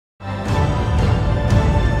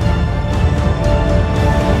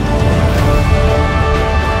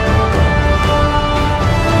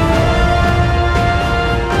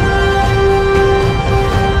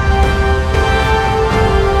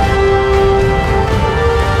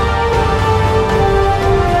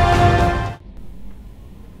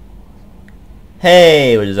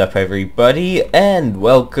Hey, what is up everybody, and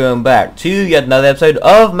welcome back to yet another episode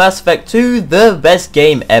of Mass Effect 2, the best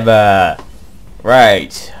game ever.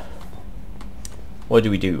 Right. What do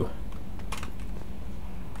we do?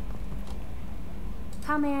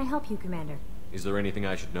 How may I help you, Commander? Is there anything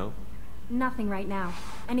I should know? Nothing right now.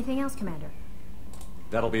 Anything else, Commander?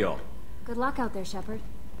 That'll be all. Good luck out there, Shepard.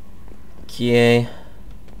 Okay.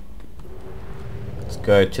 Let's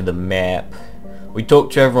go to the map. We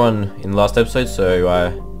talked to everyone in the last episode, so I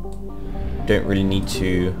don't really need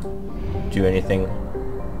to do anything.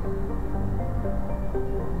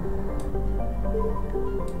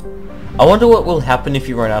 I wonder what will happen if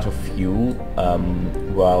you run out of fuel,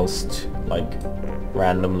 whilst, like,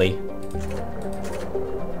 randomly.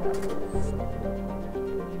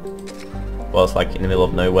 Whilst, like, in the middle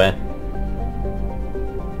of nowhere.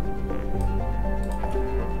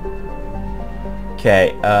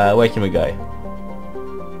 Okay, where can we go?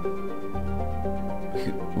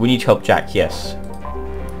 We need to help Jack, yes.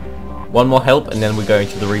 One more help, and then we're going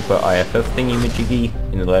to the Reaper IFF thingy-majiggy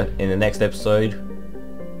in the next episode.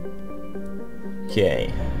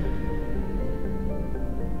 Okay.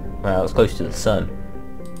 Wow, it's close to the sun.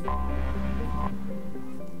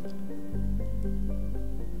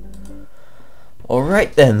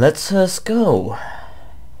 Alright then, let's go.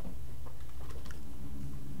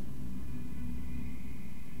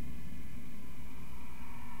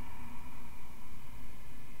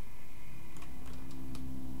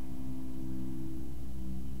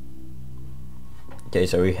 Okay,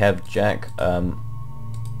 so we have Jack,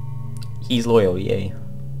 he's loyal, yay.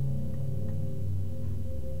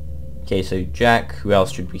 Okay, so Jack, who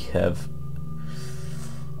else should we have?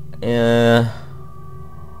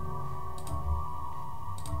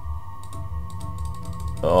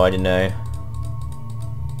 Oh, I don't know.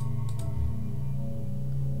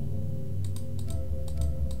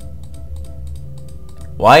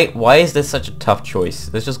 Why is this such a tough choice?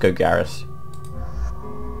 Let's just go Garrus.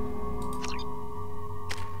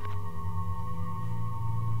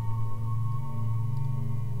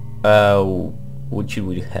 What should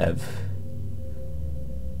we have?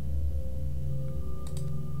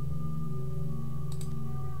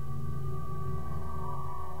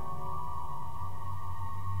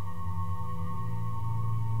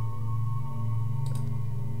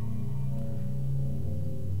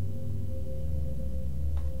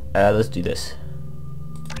 Let's do this.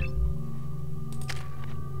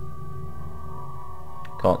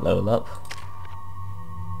 Can't level up.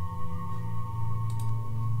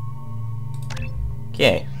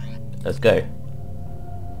 Okay, let's go.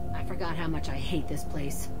 I forgot how much I hate this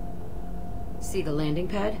place. See the landing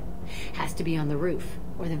pad? Has to be on the roof,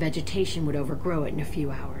 or the vegetation would overgrow it in a few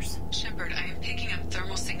hours. Shepard, I am picking up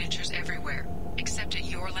thermal signatures everywhere, except at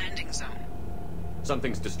your landing zone.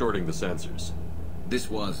 Something's distorting the sensors. This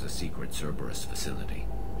was a secret Cerberus facility.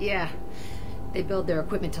 Yeah, they build their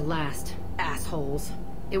equipment to last. Assholes.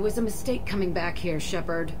 It was a mistake coming back here,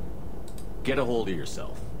 Shepard. Get a hold of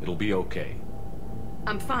yourself. It'll be okay.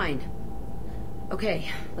 I'm fine. Okay,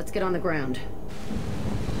 let's get on the ground.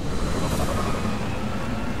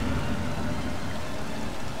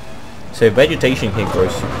 So vegetation can grow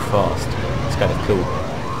super fast. It's kind of cool.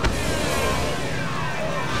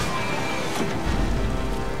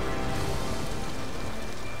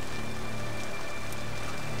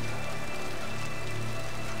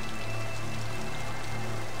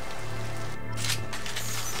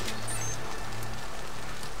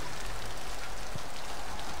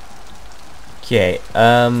 Okay,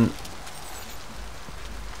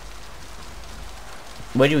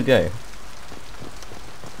 where do we go?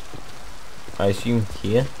 I assume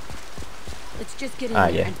here? Let's just get in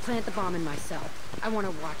there and plant the bomb in myself. I want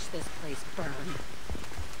to watch this place burn.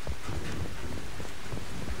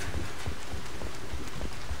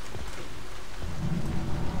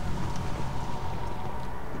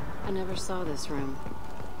 I never saw this room.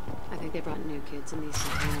 I think they brought new kids in these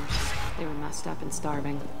containers. They were messed up and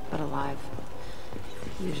starving, but alive.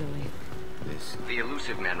 Usually. The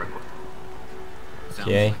elusive man report. Sounds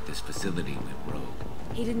Okay. like this facility went rogue.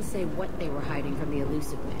 He didn't say what they were hiding from the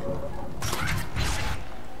elusive man.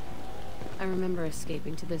 I remember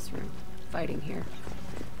escaping to this room, fighting here.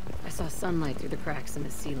 I saw sunlight through the cracks in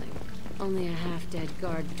the ceiling. Only a half-dead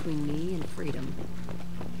guard between me and freedom.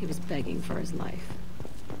 He was begging for his life.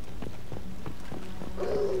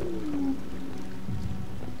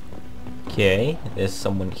 Okay, there's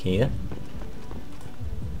someone here.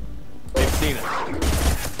 They've seen us.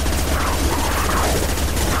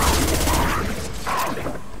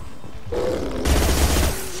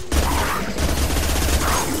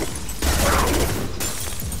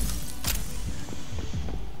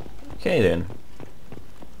 Okay then.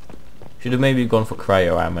 Should have maybe gone for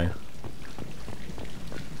cryo ammo.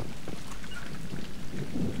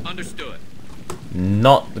 Understood.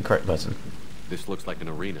 Not the correct button. This looks like an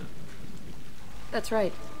arena. That's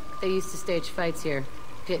right. They used to stage fights here.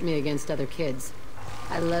 Pit me against other kids.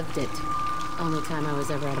 I loved it. Only time I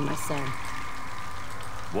was ever out of my cell.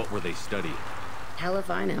 What were they studying? Hell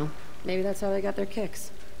if I know. Maybe that's how they got their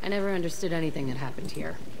kicks. I never understood anything that happened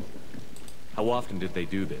here. How often did they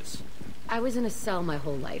do this? I was in a cell my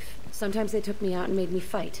whole life. Sometimes they took me out and made me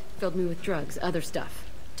fight. Filled me with drugs, other stuff.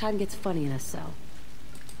 Time gets funny in a cell.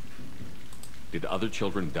 Did other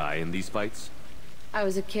children die in these fights? I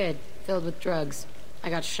was a kid, filled with drugs. I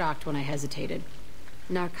got shocked when I hesitated.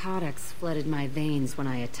 Narcotics flooded my veins when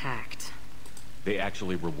I attacked. They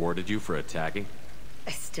actually rewarded you for attacking?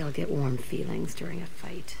 I still get warm feelings during a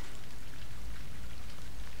fight.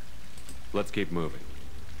 Let's keep moving.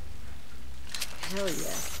 Hell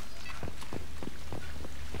yeah.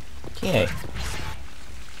 Okay.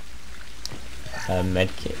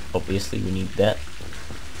 Medkit. Obviously, we need that.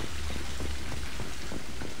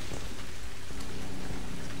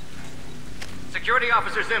 Security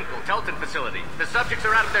Officer Zimkel, Telton facility. The subjects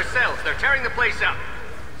are out of their cells. They're tearing the place up.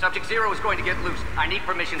 Subject Zero is going to get loose. I need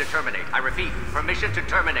permission to terminate. I repeat, permission to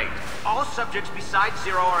terminate. All subjects besides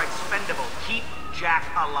Zero are expendable. Keep Jack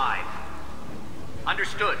alive.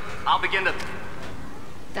 Understood. I'll begin the...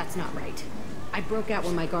 That's not right. I broke out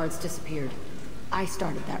when my guards disappeared. I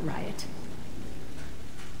started that riot.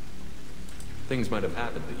 Things might have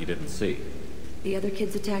happened that you didn't see. The other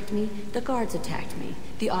kids attacked me, the guards attacked me,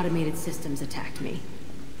 the automated systems attacked me.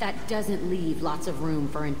 That doesn't leave lots of room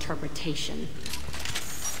for interpretation.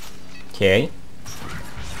 Okay.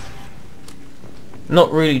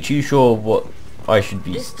 Not really too sure what I should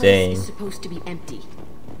be This place saying. is supposed to be empty.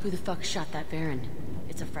 Who the fuck shot that Baron?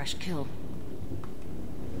 It's a fresh kill.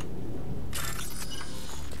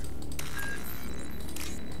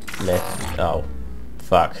 Left. Oh.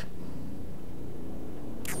 Fuck.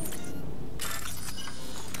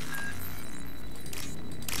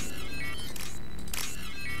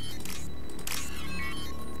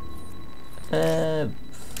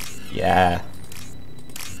 Yeah.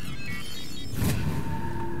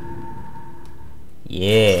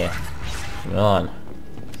 Yeah. Come on.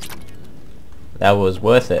 That was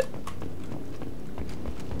worth it.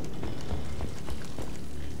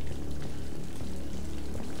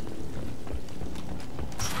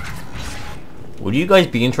 Would you guys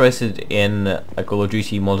be interested in a Call of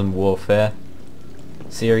Duty Modern Warfare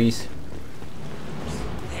series?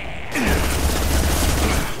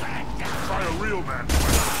 Try a real man.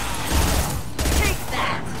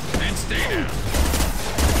 And stay down.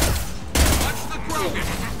 Watch the Grogan.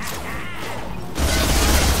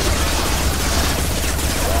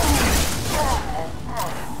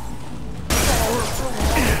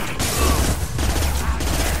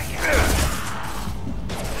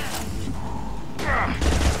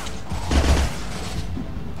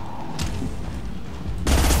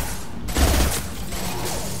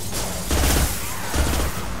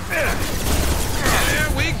 There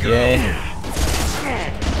we go. Yeah.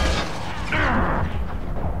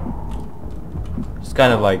 Just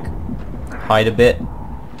kind of like hide a bit.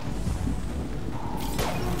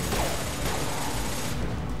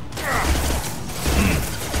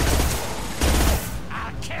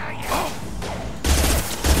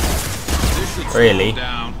 This should slow Really?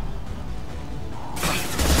 down.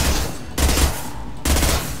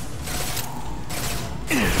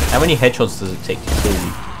 How many headshots does it take to kill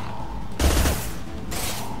you?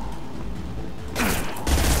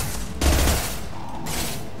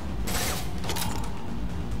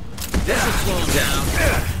 This should slow down.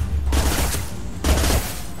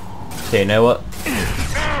 Okay, you know what?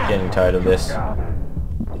 Getting tired of this.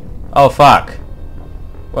 Oh fuck.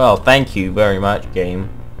 Well, thank you very much, game.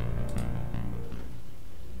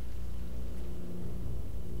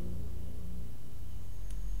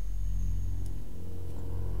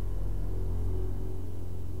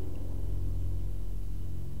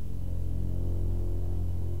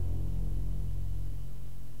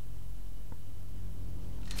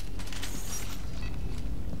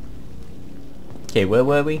 Okay, where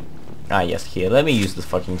were we? Ah, yes, here. Let me use the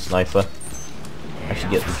fucking sniper.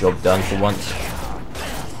 Actually get the job done for once.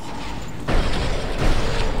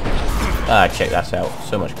 Ah, check that out.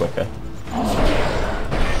 So much quicker.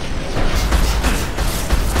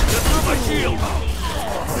 My shield.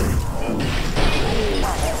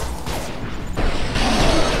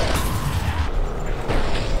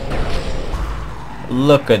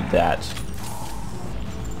 Look at that.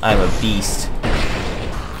 I'm a beast.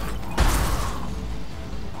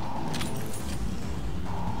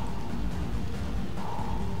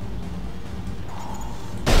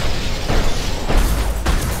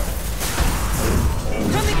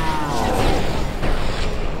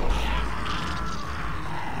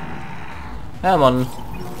 Come on.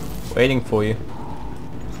 Waiting for you.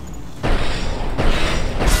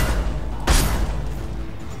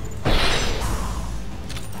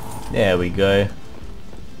 There we go.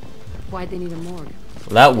 Why'd they need a morgue?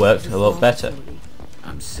 That worked a lot better.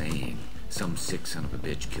 I'm saying, some sick son of a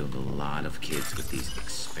bitch killed a lot of kids with these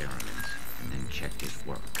experiments and then checked his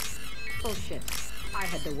work. Bullshit. I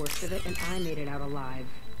had the worst of it and I made it out alive.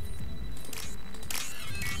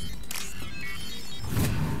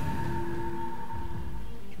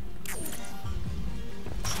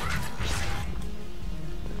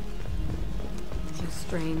 Feels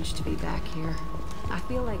strange to be back here. I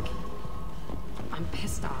feel like I'm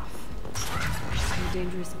pissed off. I'm a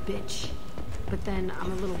dangerous bitch. But then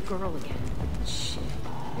I'm a little girl again. Shit.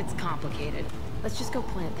 It's complicated. Let's just go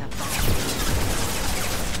plant that bomb.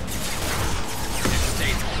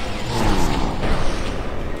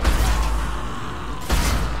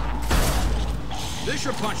 This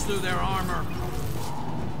should punch through their armor.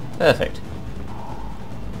 Perfect.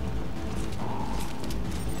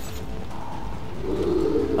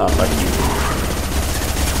 Oh, fuck you.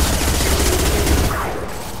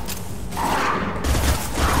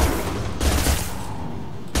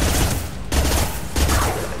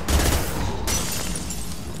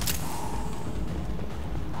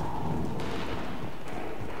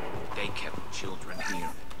 They kept children here.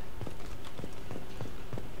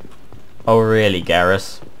 Oh, really,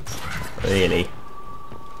 Garrus? Really?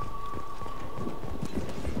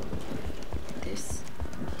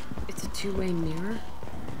 It's a two-way mirror?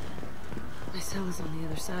 My cell is on the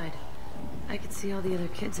other side. I could see all the other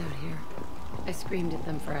kids out here. I screamed at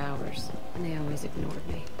them for hours, and they always ignored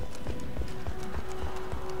me.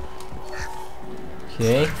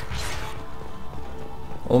 Okay.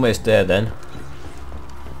 Almost there then.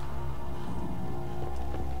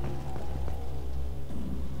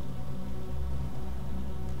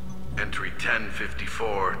 Entry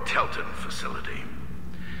 1054, Telton facility.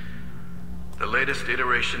 The latest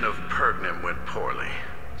iteration of Pergnim went poorly.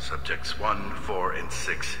 Subjects 1, 4, and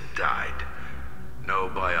 6 died. No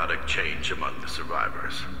biotic change among the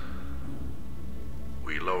survivors.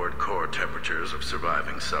 We lowered core temperatures of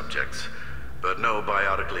surviving subjects, but no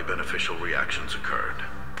biotically beneficial reactions occurred.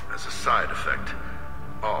 As a side effect,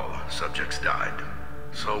 all subjects died.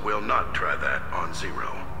 So we'll not try that on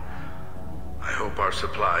Zero. I hope our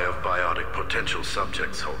supply of biotic potential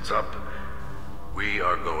subjects holds up. We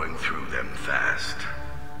are going through them fast.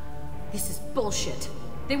 This is bullshit.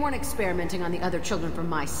 They weren't experimenting on the other children for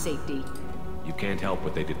my safety. You can't help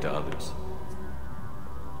what they did to others.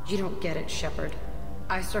 You don't get it, Shepard.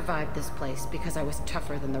 I survived this place because I was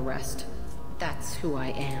tougher than the rest. That's who I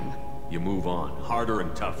am. You move on, harder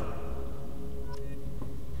and tougher.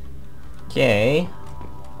 Okay.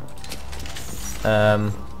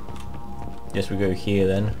 Guess we go here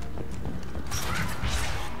then.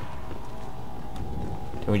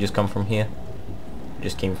 Can we just come from here? We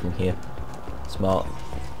just came from here. Smart.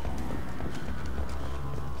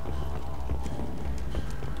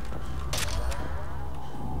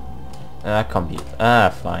 Ah, can't be. Ah,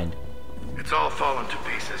 fine. It's all fallen to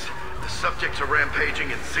pieces. The subjects are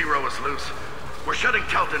rampaging and Zero is loose. We're shutting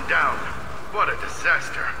Telton down. What a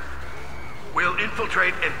disaster. We'll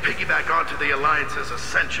infiltrate and piggyback onto the Alliance's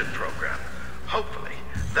Ascension program. Hopefully,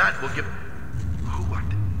 that will give... Who, what?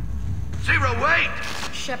 Zero, wait!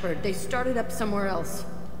 Shepard, they started up somewhere else.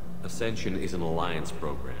 Ascension is an alliance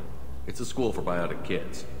program. It's a school for biotic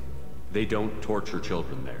kids. They don't torture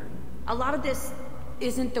children there. A lot of this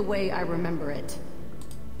isn't the way I remember it.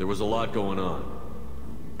 There was a lot going on.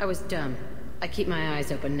 I was dumb. I keep my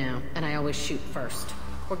eyes open now, and I always shoot first.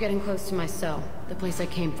 We're getting close to my cell, the place I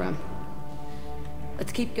came from.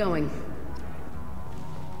 Let's keep going.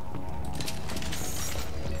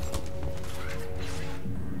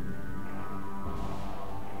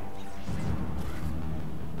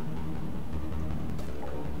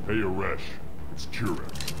 Hey, Aresh. It's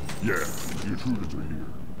Cerberus. Yeah, the intruders are here.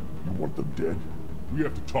 You want them dead? We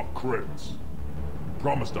have to talk credits. You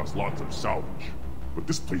promised us lots of salvage, but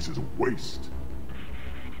this place is a waste.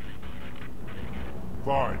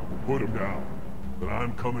 Fine, we'll put him down. Then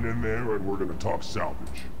I'm coming in there and we're gonna talk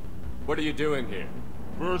salvage. What are you doing here?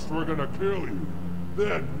 First we're gonna kill you,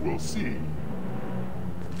 then we'll see.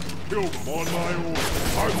 Kill them on my order.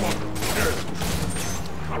 I want them dead.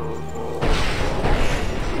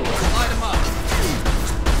 Light him up.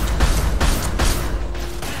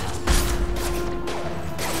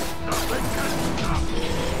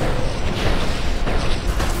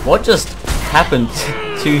 What just happened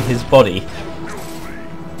to his body?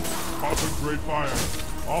 Concentrate fire.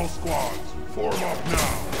 All squads, form up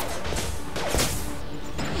now.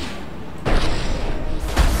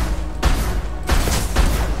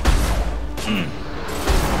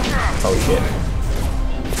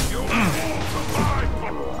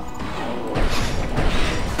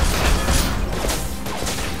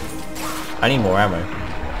 I need more ammo.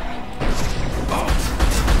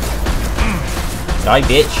 Die,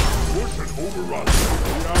 bitch. Push and overrun.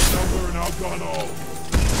 We outnumber and outgun all.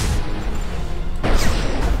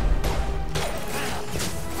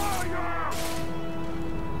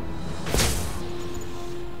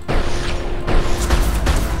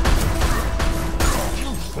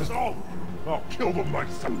 I'll kill them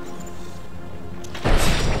myself.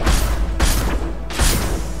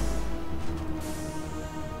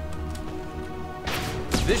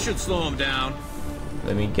 This should slow him down.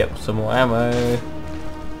 Let me get some more ammo.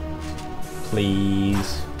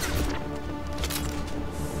 Please.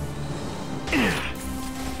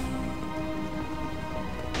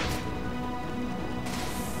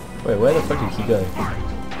 Wait, where the fuck did he go?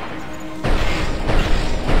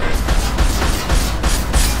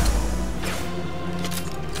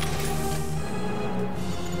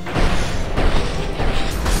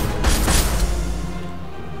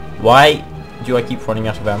 Why do I keep running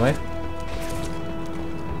out of ammo?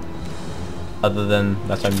 Other than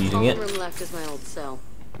that I'm using it. All room left is my old cell.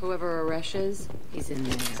 Whoever Aresh is, he's in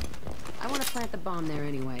there. I want to plant the bomb there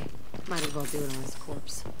anyway. Might as well do it on his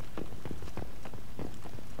corpse.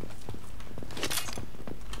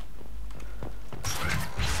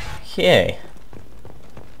 Okay.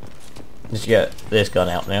 Let's get this gun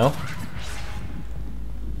out now.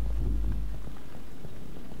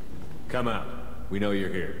 Come out. We know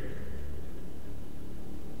you're here.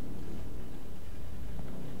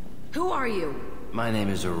 Who are you? My name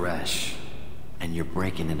is Aresh, and you're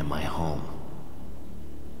breaking into my home.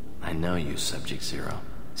 I know you, Subject Zero.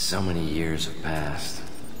 So many years have passed,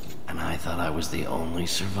 and I thought I was the only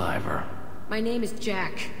survivor. My name is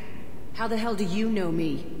Jack. How the hell do you know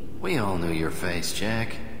me? We all knew your face,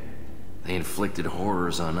 Jack. They inflicted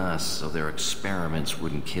horrors on us so their experiments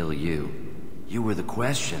wouldn't kill you. You were the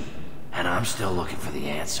question, and I'm still looking for the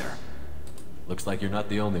answer. Looks like you're not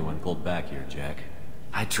the only one pulled back here, Jack.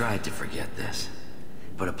 I tried to forget this,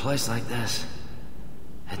 but a place like this,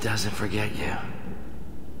 it doesn't forget you.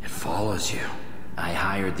 It follows you. I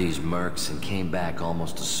hired these mercs and came back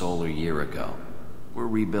almost a solar year ago. We're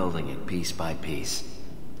rebuilding it piece by piece.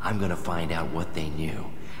 I'm gonna find out what they knew,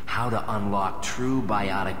 how to unlock true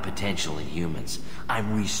biotic potential in humans.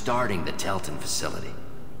 I'm restarting the Telton facility.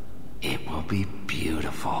 It will be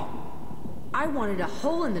beautiful. I wanted a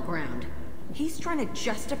hole in the ground. He's trying to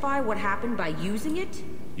justify what happened by using it?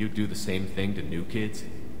 You'd do the same thing to new kids?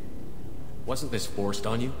 Wasn't this forced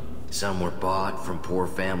on you? Some were bought from poor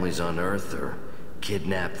families on Earth or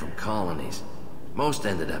kidnapped from colonies. Most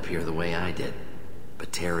ended up here the way I did.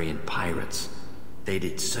 Batarian pirates. They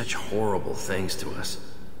did such horrible things to us.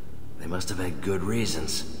 They must have had good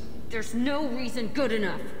reasons. There's no reason good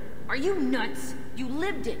enough. Are you nuts? You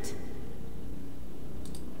lived it.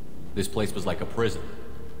 This place was like a prison.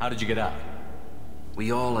 How did you get out?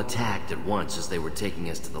 We all attacked at once as they were taking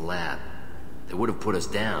us to the lab. They would have put us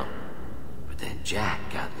down. But then Jack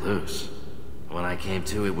got loose. When I came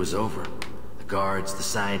to, it was over. The guards, the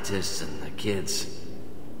scientists, and the kids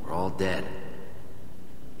were all dead.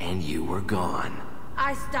 And you were gone.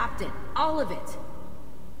 I stopped it. All of it.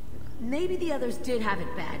 Maybe the others did have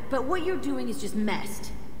it bad, but what you're doing is just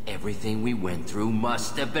messed. Everything we went through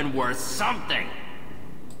must have been worth something!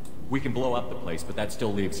 We can blow up the place, but that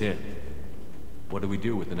still leaves him. What do we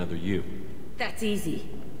do with another you? That's easy.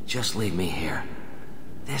 Just leave me here.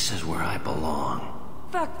 This is where I belong.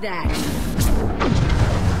 Fuck that.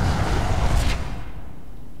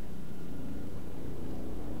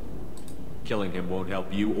 Killing him won't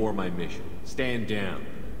help you or my mission. Stand down.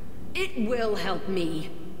 It will help me.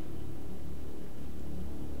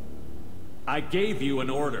 I gave you an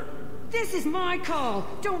order. This is my call.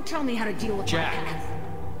 Don't tell me how to deal with Jack. my past.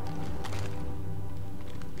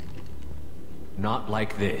 Not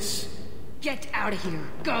like this. Get out of here.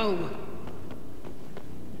 Go.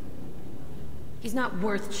 He's not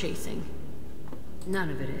worth chasing. None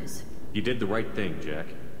of it is. You did the right thing, Jack.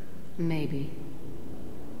 Maybe.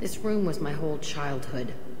 This room was my whole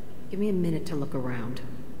childhood. Give me a minute to look around.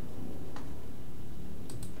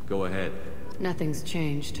 Go ahead. Nothing's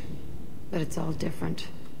changed, but it's all different.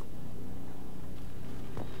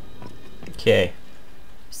 Okay.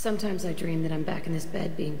 Sometimes I dream that I'm back in this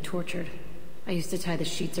bed being tortured. I used to tie the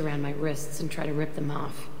sheets around my wrists and try to rip them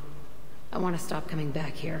off. I want to stop coming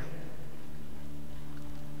back here.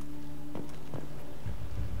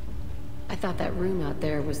 I thought that room out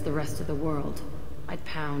there was the rest of the world. I'd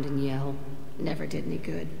pound and yell. Never did any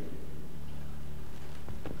good.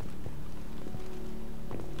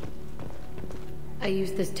 I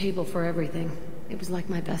used this table for everything. It was like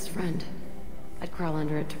my best friend. I'd crawl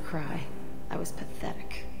under it to cry. I was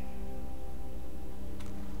pathetic.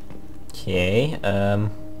 Okay,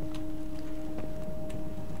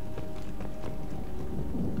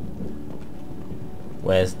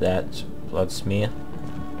 where's that blood smear?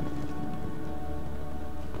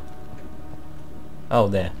 Oh,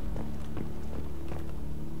 there.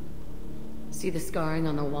 See the scarring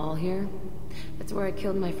on the wall here? That's where I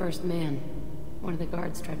killed my first man. One of the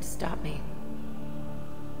guards tried to stop me.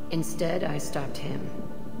 Instead, I stopped him.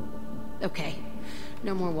 Okay,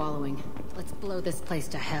 no more wallowing. Let's blow this place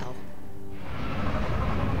to hell.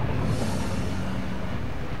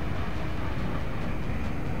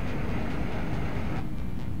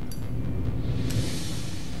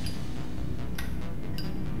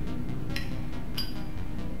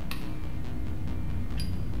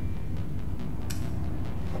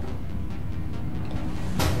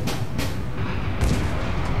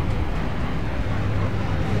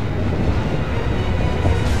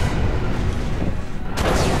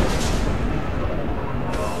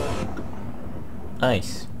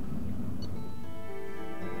 Nice.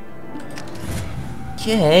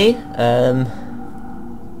 Okay,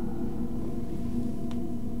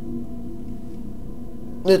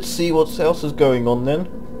 let's see what else is going on then.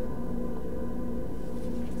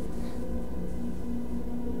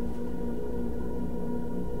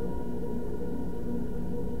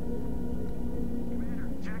 Commander,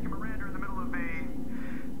 Jack and Miranda are in the middle of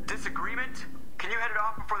a disagreement. Can you head it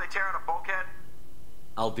off before they tear out a bulkhead?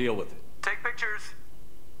 I'll deal with it. Take pictures.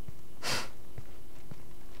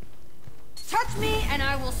 Touch me and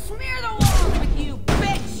I will smear the walls with you,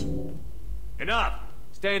 bitch! Enough!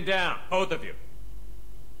 Stand down, both of you.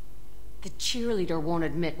 The cheerleader won't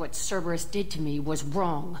admit what Cerberus did to me was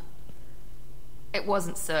wrong. It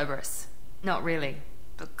wasn't Cerberus. Not really.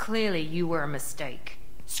 But clearly you were a mistake.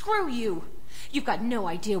 Screw you! You've got no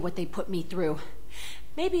idea what they put me through.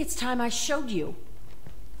 Maybe it's time I showed you.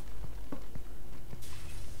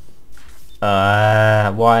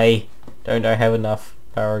 Why don't I have enough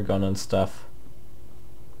Paragon and stuff?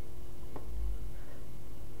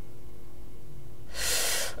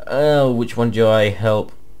 Oh, which one do I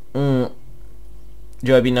help? Do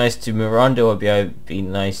I be nice to Miranda or do I be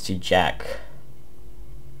nice to Jack?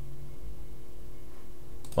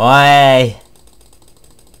 Why?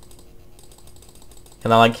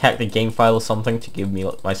 Can I like hack the game file or something to give me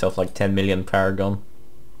myself like 10 million Paragon?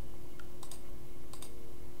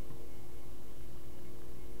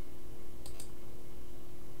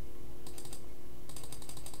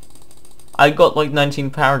 I got like 19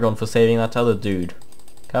 Paragon for saving that other dude.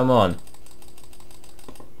 Come on.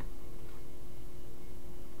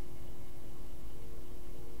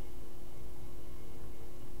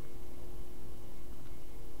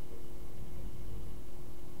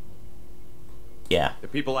 Yeah. The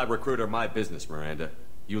people I recruit are my business, Miranda.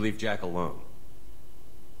 You leave Jack alone.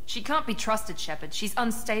 She can't be trusted, Shepard. She's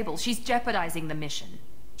unstable. She's jeopardizing the mission.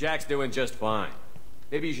 Jack's doing just fine.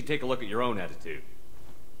 Maybe you should take a look at your own attitude.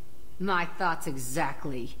 My thoughts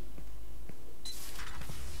exactly.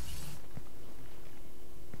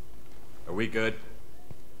 Are we good?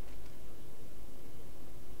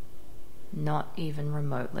 Not even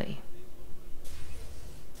remotely.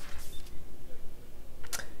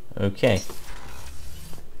 Okay.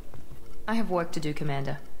 I have work to do,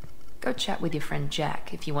 Commander. Go chat with your friend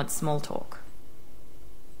Jack if you want small talk.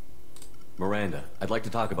 Miranda, I'd like to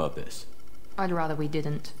talk about this. I'd rather we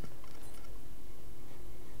didn't.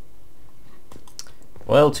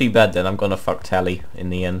 Well, too bad then. I'm gonna fuck Tally in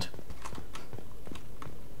the end.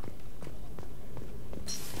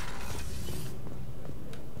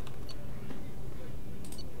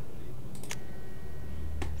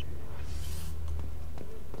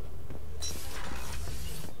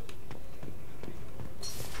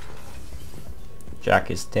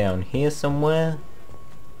 Jack is down here somewhere.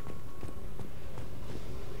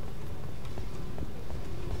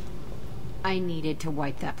 I needed to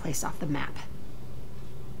wipe that place off the map.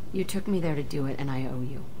 You took me there to do it, and I owe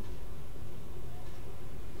you.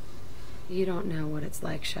 You don't know what it's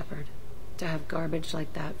like, Shepard, to have garbage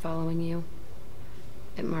like that following you.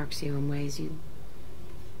 It marks you in ways you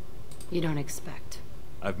don't expect.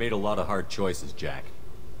 I've made a lot of hard choices, Jack.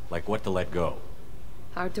 Like what to let go.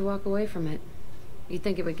 Hard to walk away from it. You'd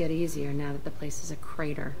think it would get easier now that the place is a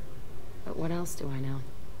crater. But what else do I know?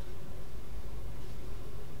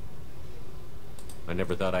 I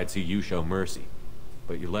never thought I'd see you show mercy.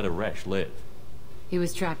 But you let Aresh live. He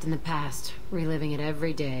was trapped in the past, reliving it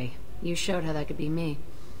every day. You showed how that could be me.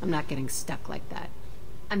 I'm not getting stuck like that.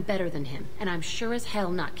 I'm better than him, and I'm sure as hell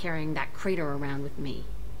not carrying that crater around with me.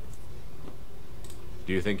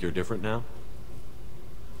 Do you think you're different now?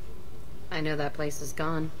 I know that place is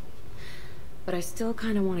gone. But I still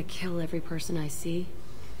kind of want to kill every person I see.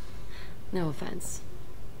 No offense.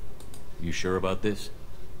 You sure about this?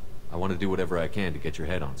 I want to do whatever I can to get your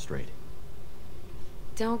head on straight.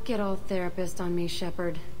 Don't get all therapist on me,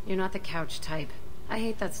 Shepard. You're not the couch type. I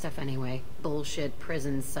hate that stuff anyway. Bullshit,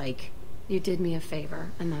 prison, psych. You did me a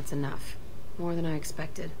favor, and that's enough. More than I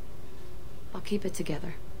expected. I'll keep it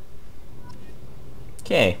together.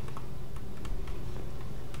 Okay.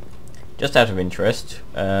 Just out of interest,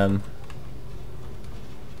 oh,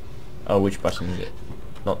 which button is it?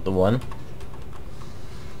 Not the one.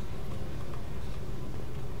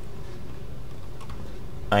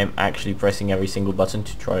 I'm actually pressing every single button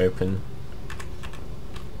to try open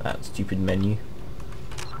that stupid menu.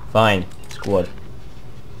 Fine, squad.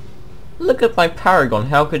 Look at my Paragon,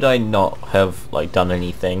 how could I not have, like, done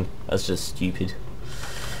anything? That's just stupid.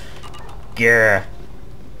 Grr.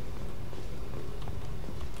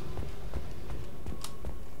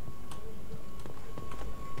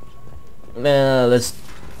 Let's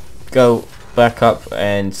go back up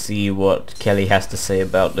and see what Kelly has to say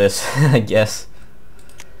about this, I guess.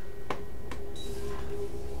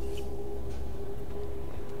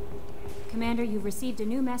 Commander, you've received a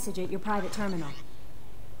new message at your private terminal.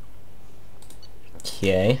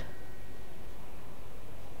 Okay.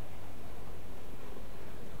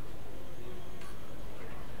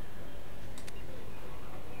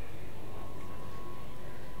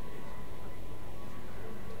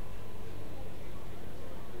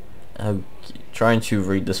 I'm trying to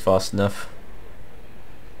read this fast enough.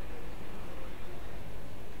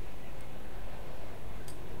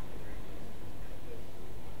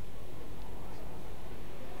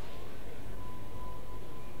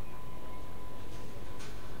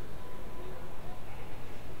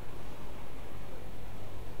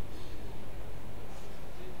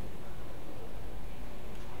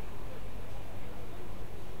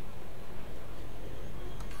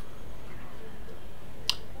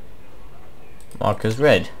 Marker's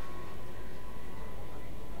red.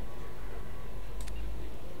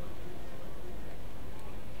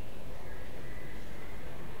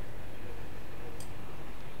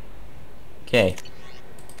 Okay.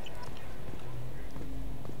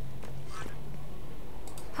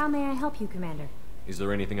 How may I help you, Commander? Is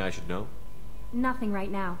there anything I should know? Nothing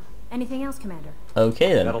right now. Anything else, Commander?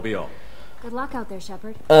 Okay then. That'll be all. Good luck out there,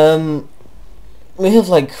 Shepard. We have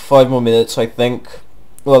like 5 more minutes, I think.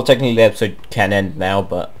 Well, technically the episode can end now,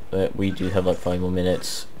 but we do have like 5 more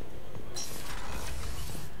minutes.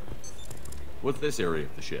 What's this area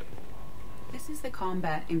of the ship? This is the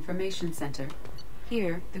Combat Information Center.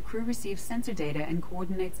 Here, the crew receives sensor data and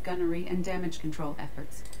coordinates gunnery and damage control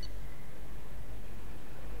efforts.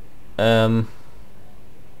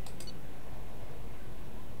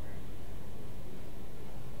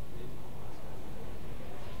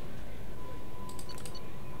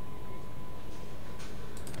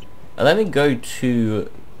 Let me go to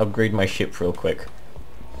upgrade my ship real quick,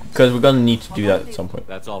 because we're gonna need to do that at some point.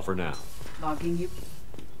 That's all for now. Logging you.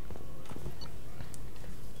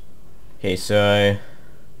 Okay, so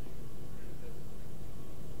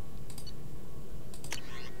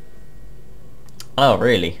oh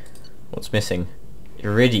really? What's missing?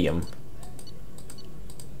 Iridium.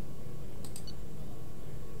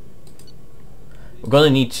 We're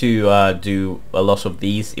gonna need to do a lot of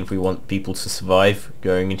these if we want people to survive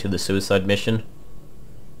going into the suicide mission.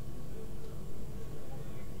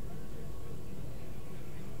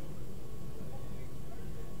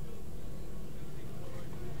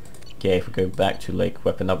 Okay, if we go back to like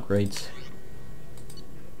weapon upgrades.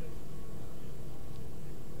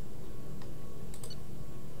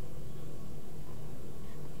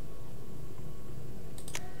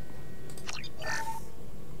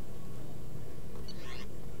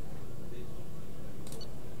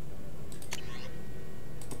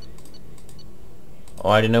 Oh,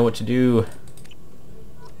 I don't know what to do.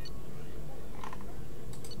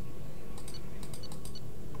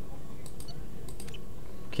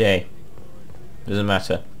 Okay, doesn't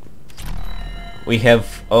matter. We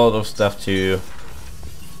have a lot of stuff to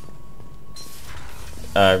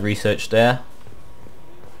research there.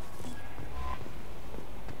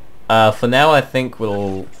 For now, I think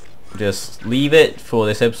we'll just leave it for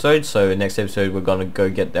this episode. So next episode, we're gonna go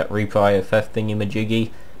get that Reaper IFF thingy-majiggy.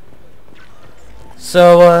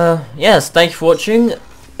 So, yes, thank you for watching,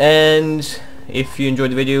 and if you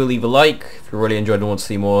enjoyed the video, leave a like. If you really enjoyed and want to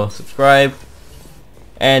see more, subscribe.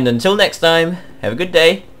 And until next time, have a good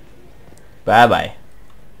day. Bye bye.